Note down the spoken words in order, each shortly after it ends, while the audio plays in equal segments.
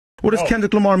What does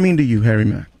Kendrick Lamar mean to you, Harry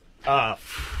Mack?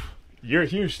 You're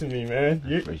huge to me, man.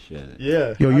 Appreciate it.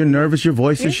 Yeah. Yo, you're nervous. Your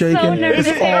voice is shaking. So nervous.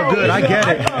 It's all good. I get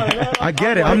it. I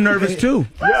get it. I'm nervous too.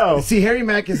 Yo. See, Harry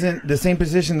Mack is in the same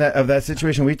position of that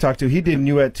situation we talked to. He did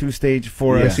New at 2 stage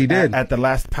for us. Yes, he did. At the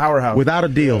last Powerhouse. Without a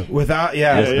deal. Without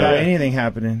anything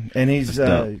happening. And he's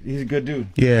a good dude.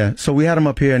 Yeah. So we had him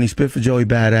up here and he spit for Joey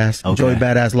Badass. Okay. Joey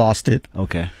Badass lost it.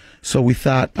 Okay. So we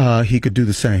thought he could do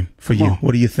the same for you.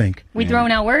 What do you think? We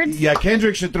throwing out words? Yeah,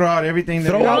 Kendrick should throw out everything.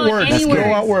 Throw out words. Let's Throw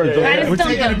out words. Yeah. We're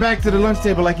taking it back to the lunch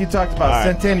table like you talked about. All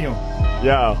right. Centennial.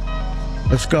 Yo.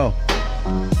 Let's go.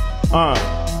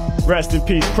 Rest in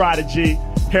peace, Prodigy.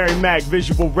 Harry Mack,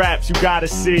 visual raps, you gotta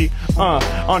see.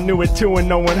 I'm new at 2 and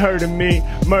no one heard of me.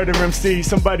 Murder MC,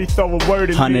 somebody throw a word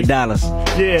at me.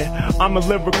 $100. Yeah, I'm a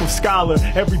lyrical scholar.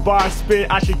 Every bar I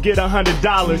spit, I should get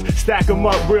 $100. Stack them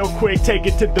up real quick, take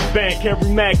it to the bank. Harry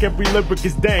Mack, every lyric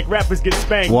is dank. Rappers get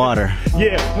spanked. Water.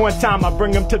 Yeah, one time I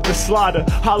bring them to the slaughter.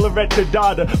 Holler at your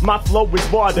daughter, my flow is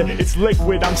water. It's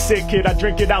liquid, I'm sick, kid. I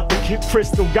drink it out the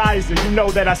crystal geyser. You know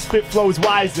that I spit flows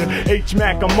wiser.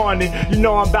 H-Mack, I'm on it. You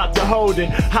know I'm about to hold it.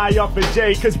 High off of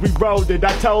J, cause we rolled it.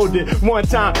 I told it. One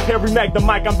time, Harry Mack, the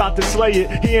mic, I'm about to slay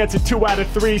it. He answered 2 out of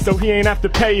 3, so he ain't have to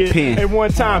pay it. Pen. And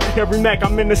one time, Harry Mack,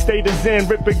 I'm in the state of zen.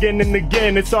 Rip again and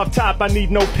again. It's off top, I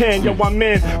need no pen. Yo, I'm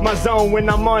in my zone when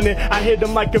I'm on it. I hit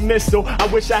him like a missile. I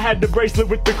wish I had the bracelet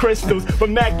with the crystals.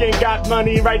 But Mack ain't got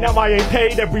money. Right now I ain't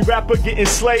paid. Every rapper getting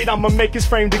slayed. I'ma make his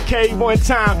frame decay one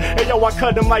time. Hey yo, I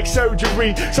cut him like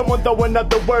surgery. Someone throw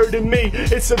another word at me.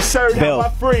 It's absurd how I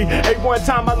free. Hey, one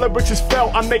time my lyrics is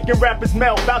felt. I'm making rappers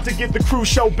melt. About to get the Cruise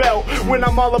Show belt. When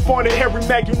I'm all up on it, Harry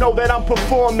Mack, you know that I'm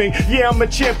performing. Yeah, I'm a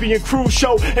champion. Cruise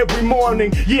Show every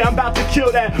morning. Yeah, I'm about to kill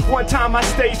that. One time I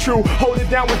stay true. Hold it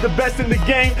down with the best in the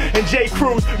game. And J.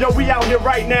 Cruz. Yo, we out here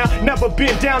right now. Never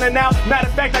been down and out. Matter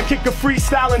of fact, I kick a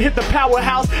freestyle and hit the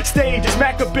powerhouse stage. It's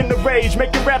Mack up in the rage.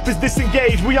 Making rappers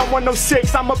disengage. We on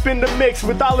 106. I'm up in the mix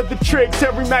with all of the tricks.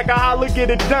 Harry Mack, I holler, get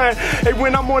it done. Hey,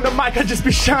 when I'm on the mic, I just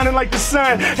be shining like the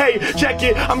sun. Hey, check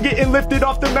it. I'm getting lifted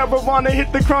off the marijuana.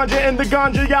 Hit the cranja and the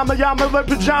ganja. Yama, like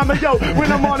pajama. Yo,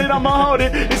 when I'm on it, I'ma hold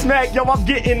it. It's Mack, yo, I'm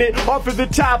getting it. Off of the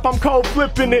top, I'm cold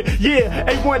flipping it. Yeah,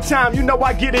 hey, one time, you know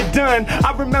I get it done.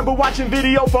 I remember watching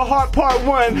video for Heart Part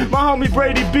 1. My homie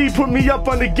Brady B put me up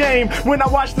on the game. When I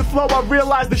watched the flow, I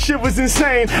realized the shit was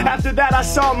insane. After that, I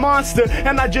saw Monster,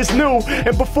 and I just knew.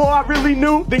 And before I really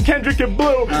knew, then Kendrick and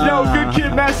Blue. Yo, Good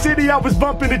Kid, Mad City, I was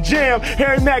bumping the jam.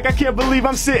 Harry Mack, I can't believe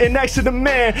I'm sitting next to the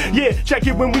man. Yeah, check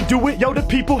it when we do it. Yo, the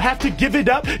people have to give it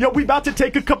up. Yo, we about to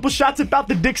take a couple shots about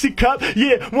the Dixie Cup.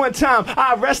 Yeah, one time,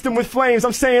 I arrest him with flames.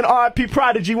 I'm saying R.I.P.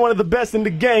 Prodigy, one of the best in the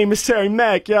game. It's Harry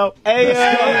Mack, yo. Hey,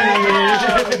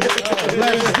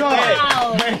 Let's go.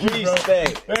 Wow.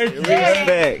 Respect. Thank you.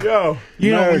 Respect. Yo.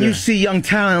 You know, when you see young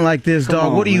talent like this,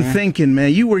 dog, on, what are you man. thinking,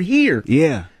 man? You were here.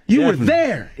 Yeah. You were definitely.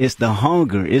 there. It's the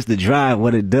hunger. It's the drive.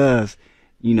 What it does.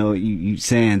 You know, you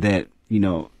saying that, you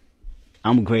know,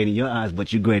 I'm great in your eyes,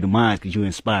 but you're great in mine because you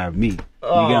inspired me. You get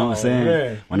what I'm saying?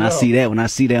 Man. When I see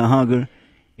that hunger,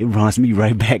 it runs me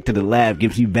right back to the lab,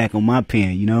 gets me back on my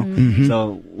pen, you know?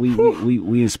 So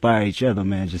we inspire each other,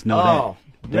 man. Just know that.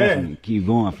 Definitely. Man. Keep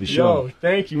going for Yo, sure.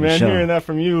 thank you, man. For sure. Hearing that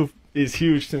from you is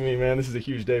huge to me, man. This is a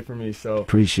huge day for me, so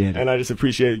Appreciate it. and I just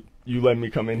appreciate you letting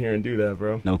me come in here and do that,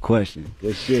 bro. No question.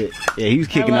 Good shit. Yeah, he was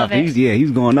kicking love off. it. He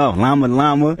was going off.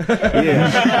 Llama.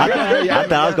 Yeah. I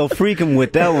thought I was gonna freak him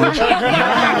with that one.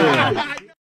 Yeah.